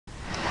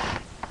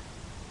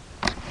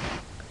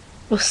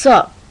What's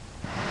up?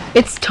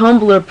 It's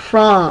Tumblr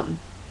Prom.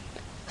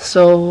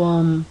 So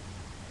I'm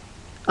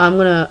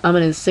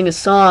gonna sing a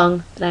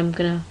song that I'm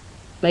gonna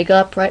make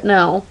up right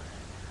now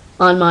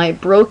on my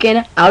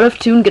broken, out of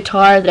tune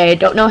guitar that I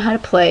don't know how to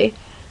play,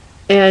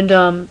 and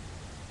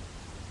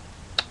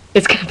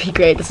it's gonna be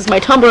great. This is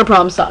my Tumblr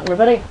Prom song.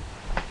 Everybody,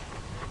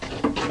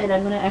 and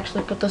I'm gonna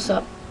actually put this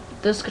up.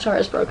 This guitar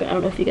is broken. I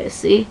don't know if you guys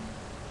see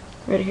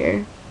right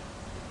here,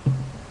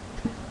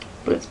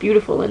 but it's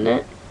beautiful, isn't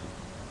it?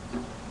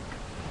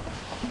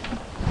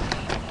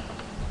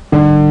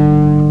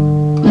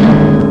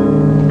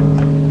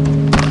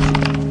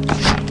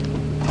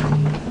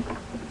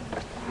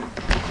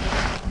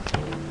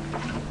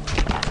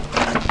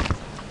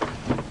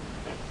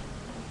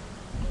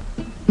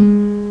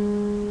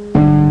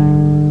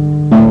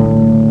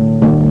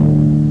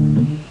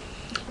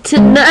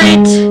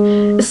 Tonight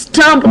is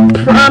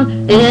Tumblr Prom,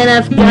 and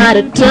I've got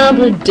a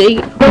Tumblr date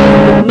with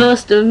the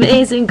most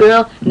amazing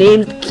girl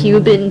named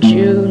Cuban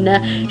June.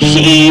 Now,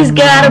 she's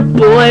got a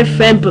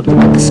boyfriend, but look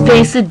at this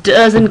face, it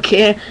doesn't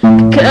care,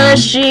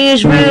 because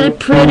she's really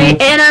pretty,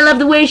 and I love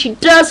the way she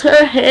does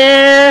her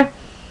hair.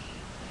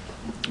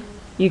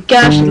 You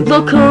guys should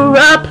look her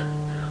up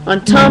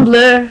on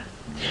Tumblr,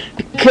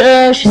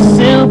 because she's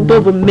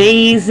super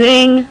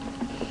amazing.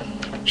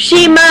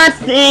 She might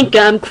think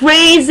I'm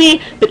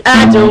crazy, but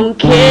I don't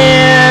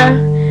care.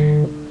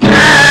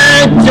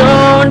 I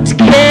don't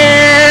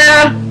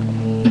care.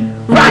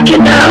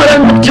 Rocking out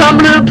on the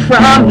Tumblr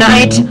Prom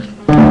night.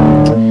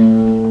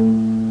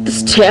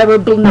 This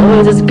terrible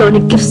noise is gonna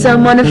give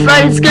someone a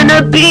fright. It's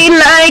gonna be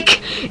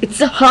like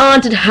it's a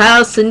haunted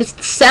house, and it's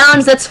the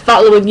sounds that's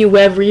following you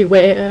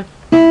everywhere.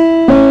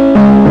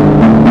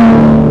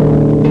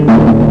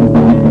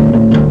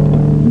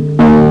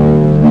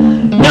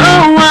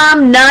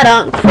 I'm not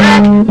on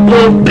crack,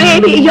 but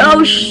baby,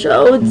 you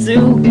sure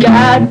do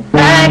got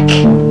back.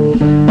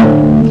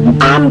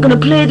 I'm gonna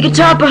play the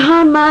guitar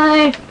behind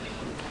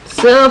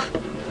myself.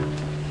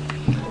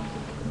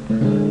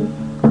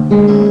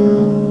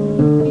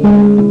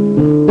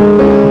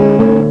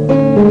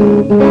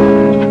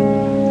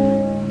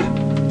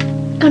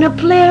 Gonna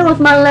play it with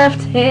my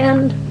left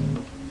hand.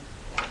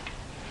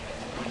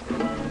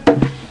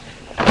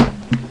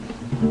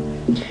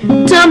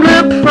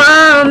 Tumblr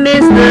Prom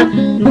is the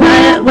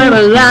night where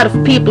a lot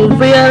of people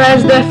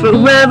realize they're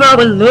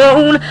forever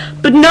alone.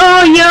 But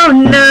no, you're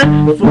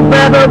not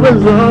forever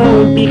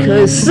alone,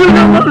 because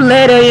sooner or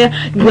later you're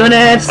gonna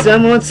have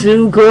someone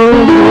to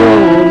go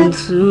home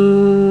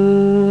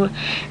to.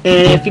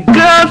 And if your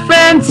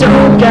girlfriend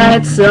don't got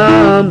a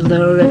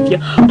Tumblr, if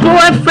your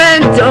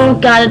boyfriend don't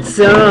got a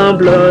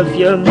Tumblr, if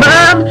your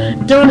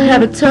mom don't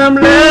have a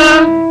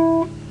Tumblr,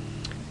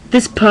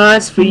 this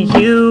part's for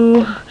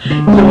you.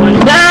 You're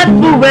not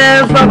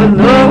forever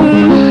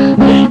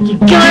alone. You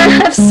gotta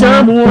have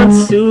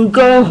someone to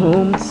go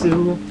home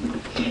to.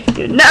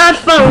 You're not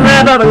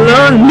forever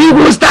alone. Me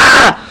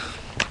gusta.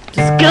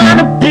 There's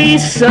gonna be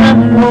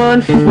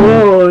someone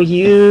for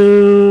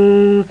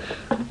you.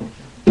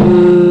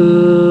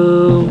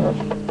 Ooh.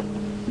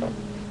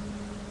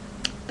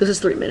 This is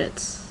 3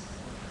 minutes.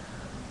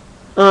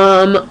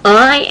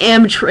 I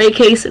am Trey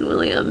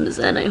Williams,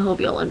 and I hope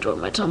y'all enjoyed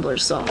my Tumblr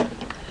song.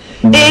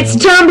 It's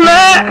Tumblr,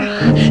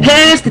 and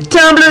it's the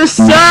Tumblr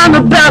song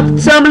about the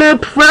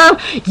Tumblr Prom.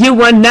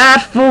 You are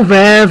not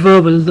forever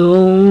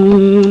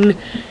alone.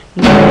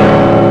 No.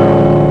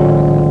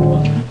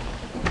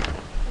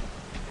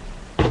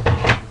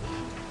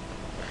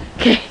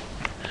 Okay,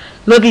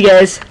 love you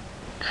guys.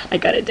 I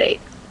got a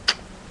date.